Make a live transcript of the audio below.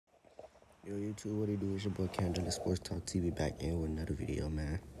Yo, YouTube, what it do? It's your boy Kendrick, the Sports Talk TV, back in with another video,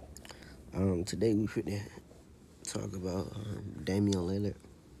 man. Today we finna talk about Damian Lillard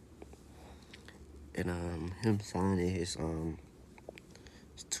and him signing his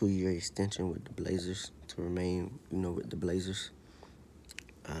 2-year extension with the Blazers to remain, with the Blazers,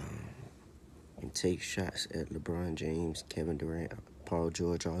 and take shots at LeBron James, Kevin Durant, Paul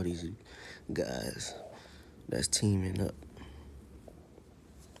George, all these guys that's teaming up,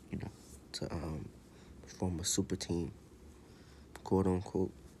 to form a super team, quote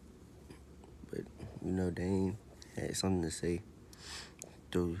unquote. But Dame had something to say. He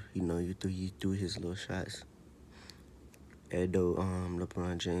threw his little shots at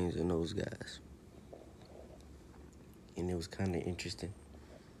LeBron James and those guys, and it was kind of interesting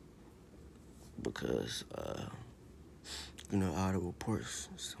because all the reports,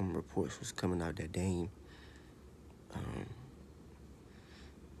 some reports was coming out that Dame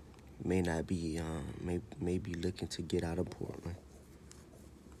may not be may be looking to get out of Portland,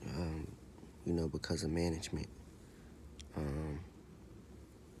 because of management.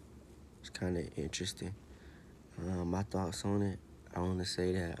 It's kind of interesting. My thoughts on it, I want to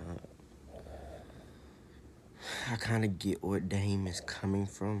say that I kind of get where Dame is coming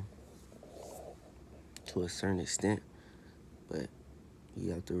from to a certain extent, but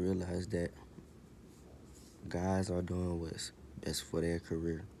you have to realize that guys are doing what's best for their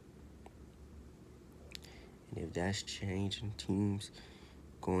career. And if that's changing teams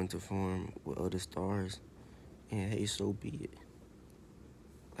going to form with other stars, and hey, so be it.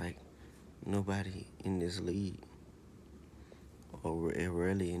 Like, nobody in this league, or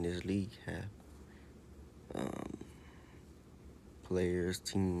rarely in this league, have players,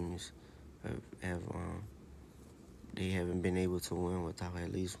 teams they haven't been able to win without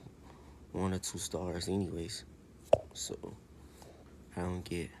at least one or two stars anyways. So I don't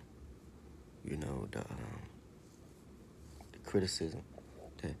get, the criticism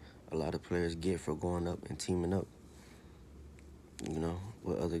that a lot of players get for going up and teaming up,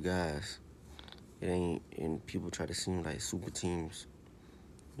 with other guys. It ain't, and people try to seem like super teams,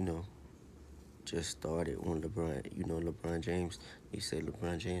 just started when LeBron James, they say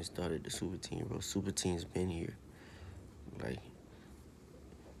LeBron James started the super team, bro. Super team's been here. Like,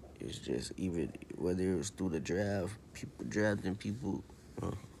 it's just, even whether it was through the draft, people,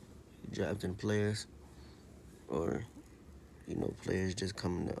 drafting players, or, players just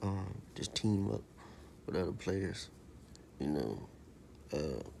coming to, just team up with other players,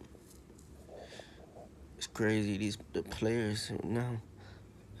 it's crazy. The players now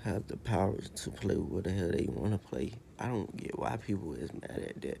have the power to play what the hell they want to play. I don't get why people is mad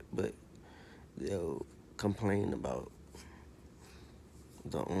at that, but they'll complain about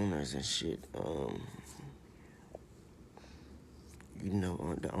the owners and shit.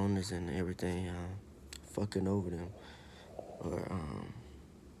 The owners and everything fucking over them, or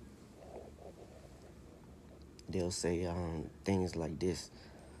they'll say things like this.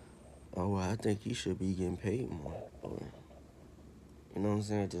 Oh, well, I think he should be getting paid more, or you know what I'm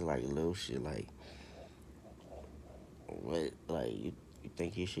saying? Just like little shit, like what? Like you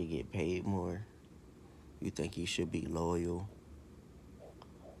think he should get paid more? You think he should be loyal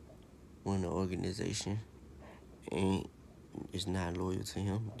when the organization ain't is not loyal to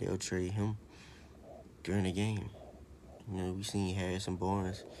him? They'll trade him during the game. We seen Harrison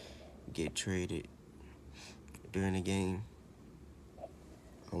Barnes get traded during the game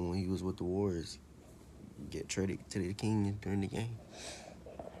when he was with the Warriors. Get traded to the Kings during the game.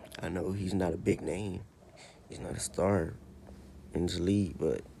 I know he's not a big name. He's not a star in this league,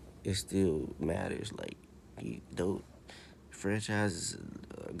 but it still matters. Like, those franchises,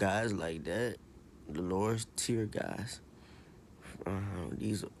 guys like that, the lower tier guys,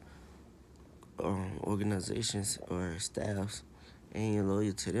 these organizations or staffs ain't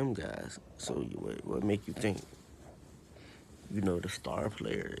loyal to them guys. So what make you think, the star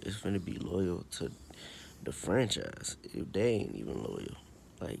player is going to be loyal to the franchise if they ain't even loyal?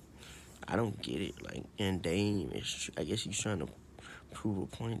 Like, I don't get it. Like, and Dame I guess he's trying to prove a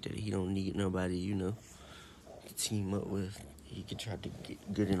point that he don't need nobody, to team up with. He can try to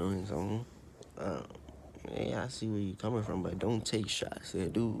get it on his own. Yeah, I see where you're coming from, but don't take shots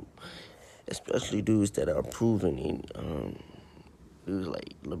at dude, especially dudes that are proven in, dudes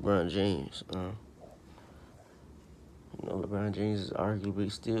like LeBron James. LeBron James is arguably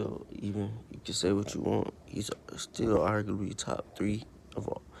still, even you can say what you want, he's still arguably top two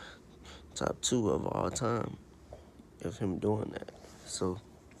of all time of him doing that. So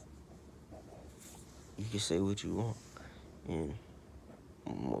you can say what you want, and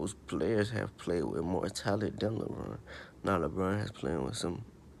most players have played with more talent than LeBron. Now LeBron has played with some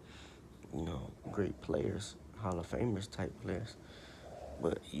great players, Hall of Famers type players.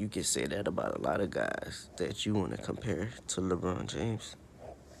 But you can say that about a lot of guys that you want to compare to LeBron James.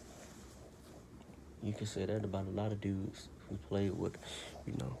 You can say that about a lot of dudes who played with,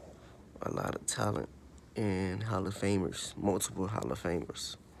 you know, a lot of talent and Hall of Famers, multiple Hall of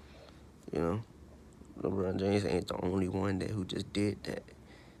Famers. You know, LeBron James ain't the only one who just did that.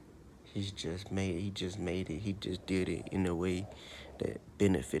 He just made it. He just did it in a way that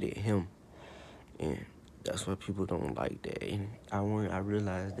benefited him, and that's why people don't like that. And I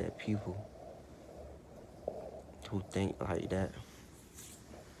realized that people who think like that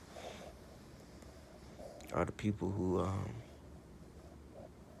are the people who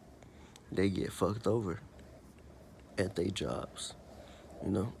they get fucked over at their jobs.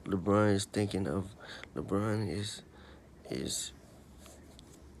 LeBron is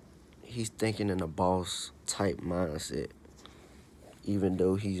he's thinking in a boss type mindset. Even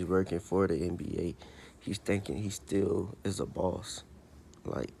though he's working for the NBA, he's thinking he still is a boss.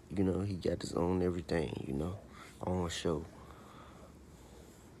 Like, he got his own everything, own show,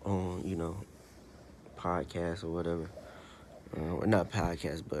 on, podcast or whatever. Not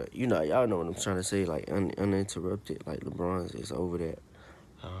podcast, but, y'all know what I'm trying to say, like, uninterrupted. Like, LeBron's is over that.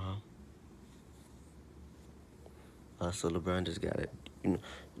 So LeBron just got it.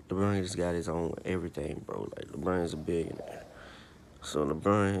 LeBron just got his own everything, bro. Like, LeBron is a billionaire. So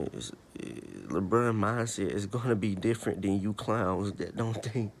LeBron mindset is gonna be different than you clowns that don't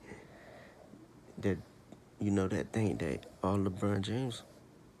think that that think that all LeBron James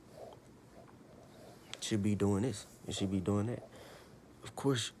should be doing this and should be doing that. Of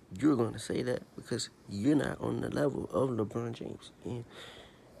course, you're gonna say that because you're not on the level of LeBron James, and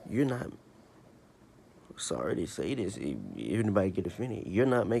you're not. Sorry to say this, if anybody get offended, you're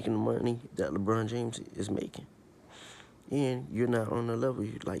not making the money that LeBron James is making. And you're not on the level,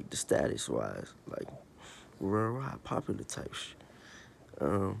 like, the status-wise, like, worldwide popular type shit.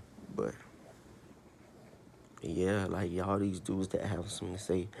 But, yeah, like, y'all these dudes that have something to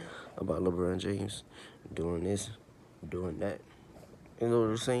say about LeBron James doing this, doing that. And those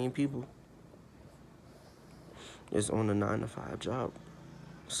are the same people that's on a 9-to-5 job,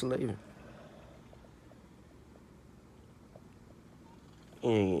 slaving.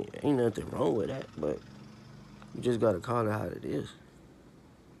 And ain't nothing wrong with that, but you just gotta call it how it is.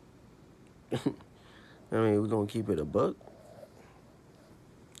 I mean, we're gonna keep it a buck.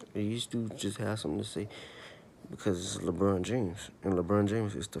 These dudes just have something to say because it's LeBron James. And LeBron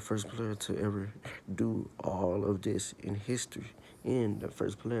James is the first player to ever do all of this in history. And the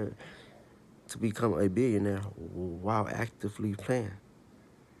first player to become a billionaire while actively playing.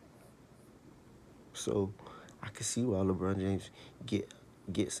 So I can see why LeBron James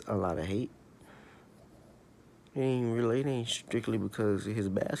gets a lot of hate. It ain't strictly because of his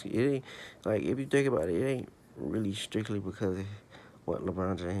basket. It ain't, like, if you think about it, it ain't really strictly because of what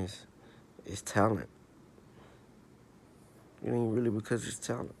LeBron James is talent. It ain't really because it's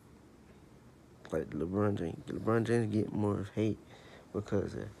talent. Like LeBron James get more of hate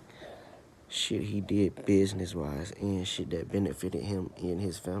because of shit he did business-wise and shit that benefited him and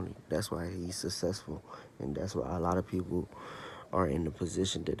his family. That's why he's successful, and that's why a lot of people are in the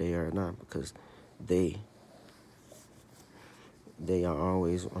position that they are now, because they are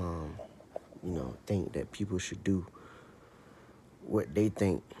always, think that people should do what they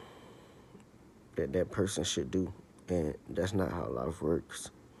think that person should do, and that's not how life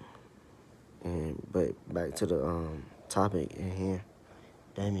works. But back to the topic at hand,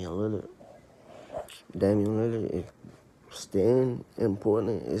 Damian Lillard, if staying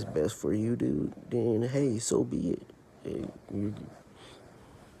important is best for you, dude, then hey, so be it. Hey, you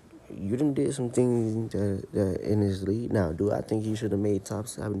done did some things that in his league. Now, do I think he should have made top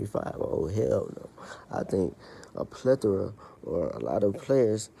 75? Oh, hell no. I think a plethora or a lot of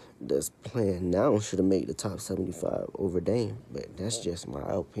players that's playing now should have made the top 75 over Dame. But that's just my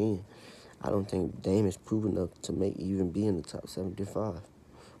opinion. I don't think Dame is proven enough to even be in the top 75.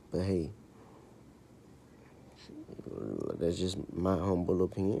 But hey, that's just my humble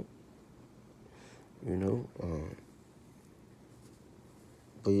opinion.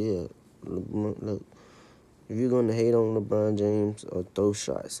 But yeah, look, if you're gonna hate on LeBron James or throw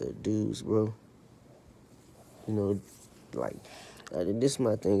shots at dudes, bro, like, this is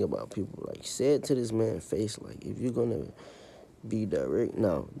my thing about people. Like, say it to this man's face. Like, if you're gonna be direct,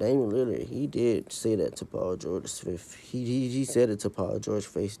 now, Damian Lillard, he did say that to Paul George's face. He said it to Paul George's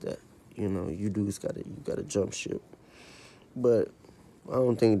face that, you dudes gotta jump ship. But I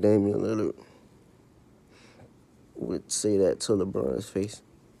don't think Damian Lillard would say that to LeBron's face,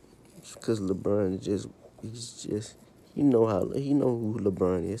 because LeBron he know who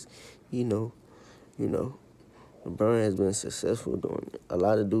LeBron is. He know, you know, LeBron has been successful doing it. A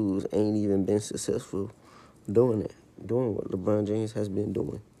lot of dudes ain't even been successful doing it, doing what LeBron James has been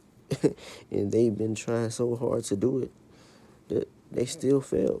doing. And they've been trying so hard to do it that they still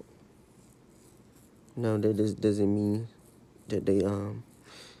failed. Now that this doesn't mean that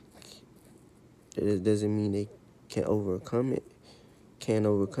it doesn't mean they can overcome it. Can't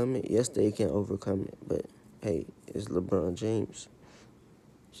overcome it. Yes, they can overcome it, but hey, it's LeBron James.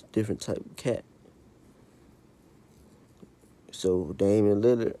 It's a different type of cat. So Damian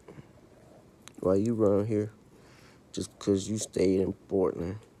Lillard, why you around here? Just because you stayed in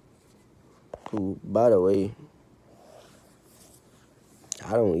Portland. Who, by the way,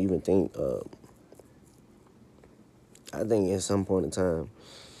 I don't even think. I think at some point in time,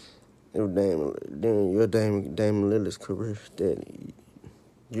 during your Damian Lillard's career, that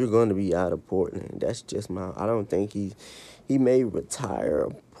you're going to be out of Portland. That's just my. I don't think he may retire a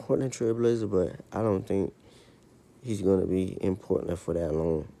Portland Trailblazer, but I don't think he's going to be in Portland for that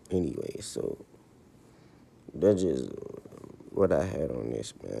long anyway. So that's just what I had on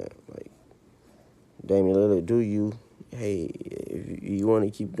this, man. Like, Damian Lillard, do you? Hey, if you want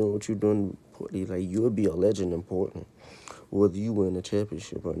to keep doing what you're doing, like, you'll be a legend in Portland. Whether you win a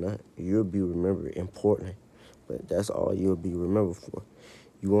championship or not, you'll be remembered in Portland. But that's all you'll be remembered for.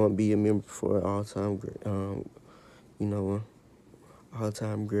 You won't be a member for an all-time great,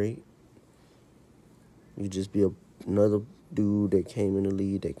 all-time great. You just be another dude that came in the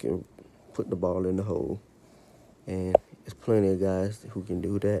league that can put the ball in the hole. And there's plenty of guys who can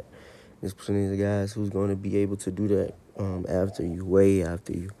do that. There's plenty of guys who's going to be able to do that after you, way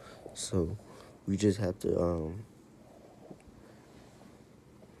after you. So we just have to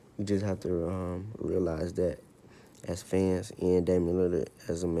realize that as fans, and Damian Lillard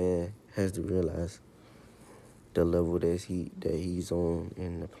as a man has to realize the level that he's on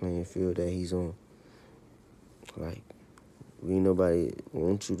and the playing field that he's on. Like, nobody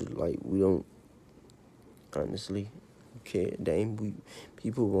wants you to, like, we don't honestly care.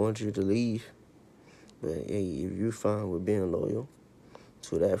 People want you to leave. But hey, if you're fine with being loyal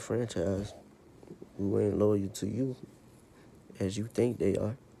to that franchise who ain't loyal to you as you think they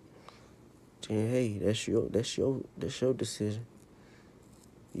are, then hey, that's your decision.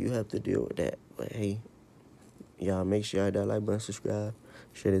 You have to deal with that. But hey, y'all make sure y'all hit that like button, subscribe,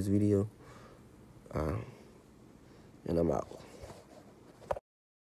 share this video, and I'm out.